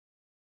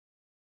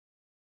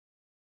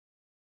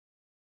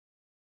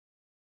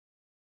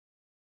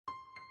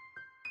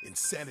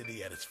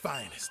Insanity at its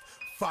finest.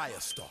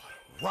 Firestarter,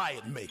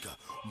 riot maker,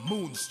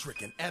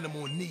 moon-stricken,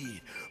 animal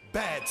need,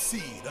 bad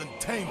seed,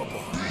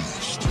 untamable.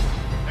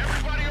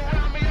 Everybody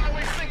around me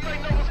always think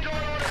they know what's going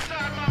on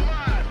inside my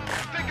mind.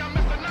 Think I'm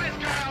Mr. Nice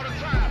Guy all the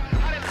time.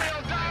 I didn't say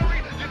on diary,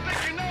 you think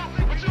you know,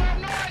 but you have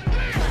no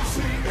idea.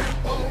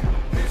 CMO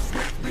is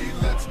with me,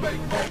 let's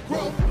make more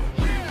growth.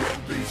 We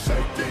will be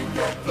shaking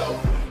your flow.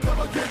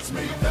 Come against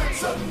me,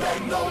 that's a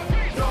no-no,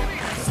 no,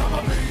 'cause I'm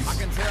a beast. I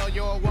can tell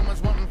your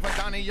woman's wanting for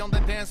Donnie on the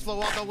dance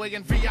floor all the way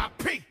in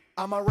VIP.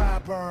 I'm a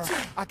rapper,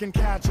 I can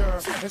catch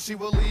her, and she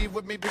will leave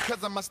with me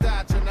because of my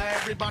stature. Now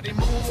everybody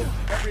move,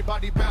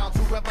 everybody bounce,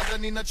 whoever the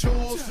Nina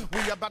choose,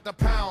 we about to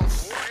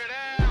pounce.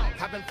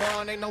 Having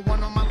fun, ain't no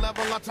one on my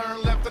level. I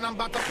turn left and I'm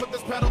about to put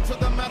this pedal to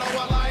the metal.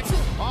 I like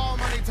all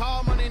money,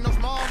 tall money, no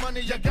small money.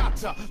 You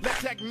gotcha. Let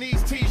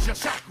techniques tease your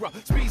chakra.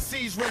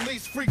 Species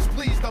release, freaks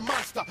please the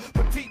monster.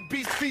 Petite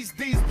beast feast,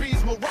 these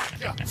bees will rock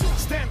ya.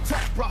 Stand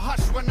tough, bruh,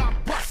 hush when I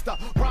bust her.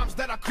 Rhymes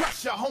that I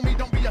crush ya, homie,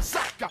 don't be a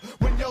sucker.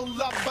 When your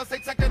lover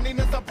say second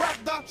Nina's a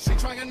brother, she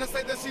trying to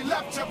say that she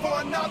left you for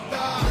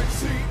another.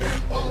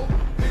 CMO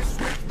is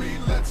with me,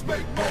 let's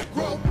make more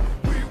growth.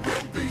 We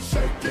will be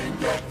shaking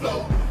your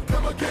flow.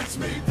 Come against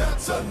me,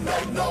 that's a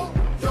no-no,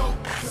 yo,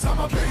 'cause I'm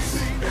a beast.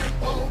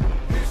 CMO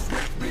is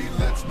with me,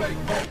 let's make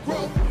more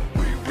growth.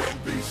 We will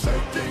be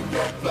shaking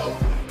your flow.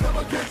 Come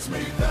against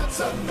me, that's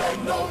a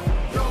no-no,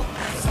 yo,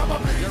 'cause I'm a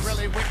beast. You're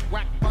really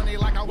wick-wack funny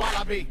like a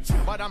wallaby,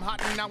 but I'm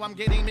hot and now I'm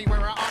getting me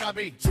where I ought to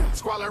be.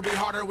 Squalor be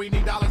harder, we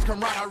need dollars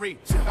camaraderie.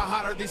 The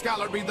hotter the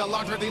scholarly, the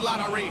larger the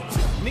lottery.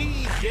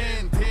 Need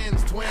yen,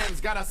 tens,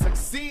 twins, gotta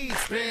succeed.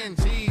 Spin,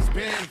 cheese,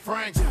 been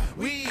French.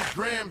 We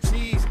grim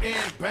cheese in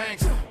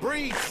banks.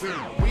 Breathe soon,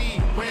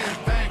 we win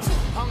thanks.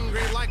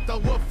 Hungry like the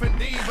wolf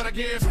indeed, but I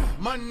give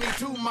money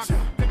to my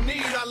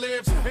need. I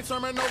live in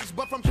Sherman Oaks,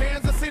 but from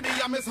Kansas City.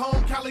 I miss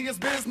home, Cali is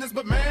business,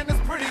 but man, it's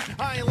pretty.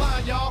 I ain't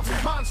lying, y'all.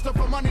 Monster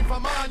for money for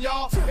mine,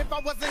 y'all. If I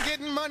wasn't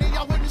getting money,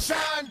 I wouldn't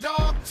shine,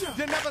 dog.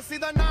 You never see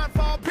the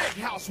 9-fall big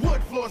house.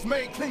 Wood floors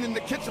made clean in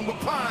the kitchen with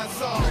pine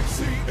saw.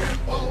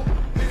 CMO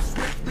is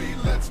with me,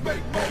 let's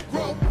make more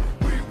growth.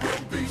 We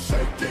will be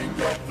shaking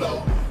your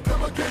flow.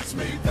 Come against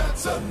me,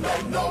 that's a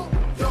no-no,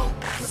 yo,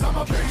 'cause I'm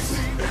a beast.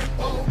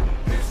 CMO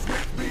is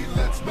with me,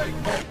 let's make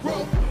more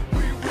growth.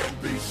 We will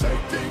be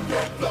shaking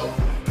your flow.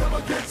 Come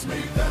against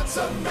me, that's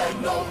a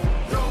no-no,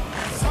 yo,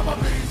 'cause I'm a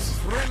beast.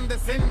 In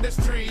this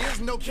industry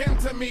is no kin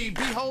to me.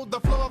 Behold the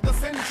flow of the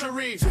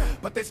century.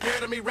 But they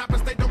scared of me.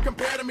 Rappers, they don't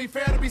compare to me.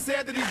 Fair to be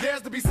said that he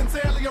dares to be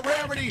sincerely a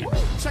rarity.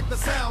 Check the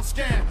sound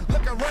scan.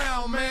 Look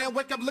around, man.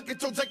 Wake up, look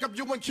at your Jacob,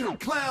 you and Q.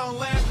 Clown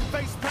land.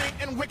 Face paint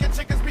and wicked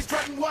chickens be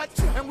strutting what?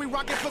 And we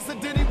rockin' for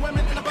sedity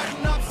women in the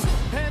button-ups.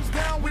 Hands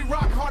down, we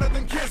rock harder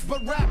than Kiss.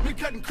 But rap, we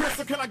cutting Chris.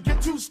 So can I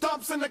get 2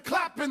 stumps and a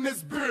clap in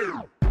this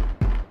beer?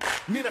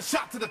 Need a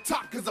shot to the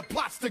top, 'cause the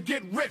plot's to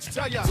get rich.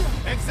 Tell ya,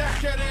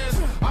 executives,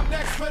 I'm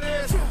next for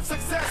this.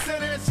 Success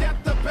it is,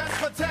 yet the best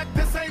protect.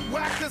 This ain't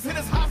whack, this hit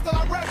is hostile,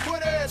 I wreck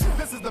with it.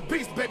 This is the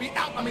beast, baby,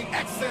 out, I mean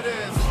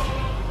Exodus.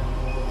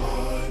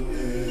 I'm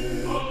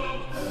in,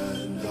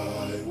 and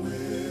I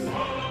will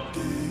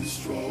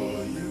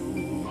destroy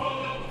you. I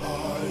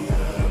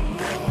am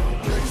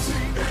the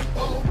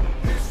CMO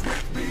is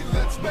with me,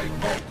 let's make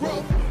more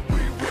growth.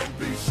 We will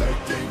be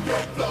shaking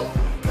your flow.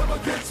 Come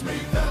against me,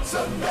 that's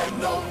a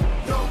no-no,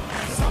 yo,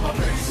 'cause I'm a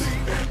beast.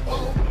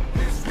 CMO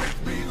is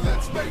with me,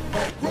 let's make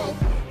more growth.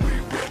 We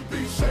will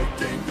be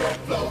shaking your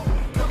flow.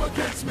 Come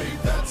against me,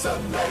 that's a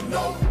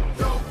no-no,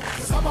 yo,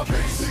 'cause I'm a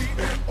beast.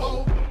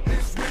 CMO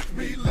is with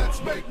me,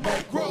 let's make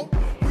more growth.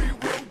 We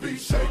will be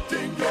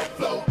shaking your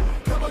flow.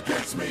 Come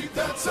against me,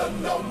 that's a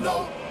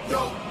no-no,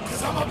 yo,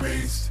 'cause I'm a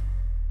beast.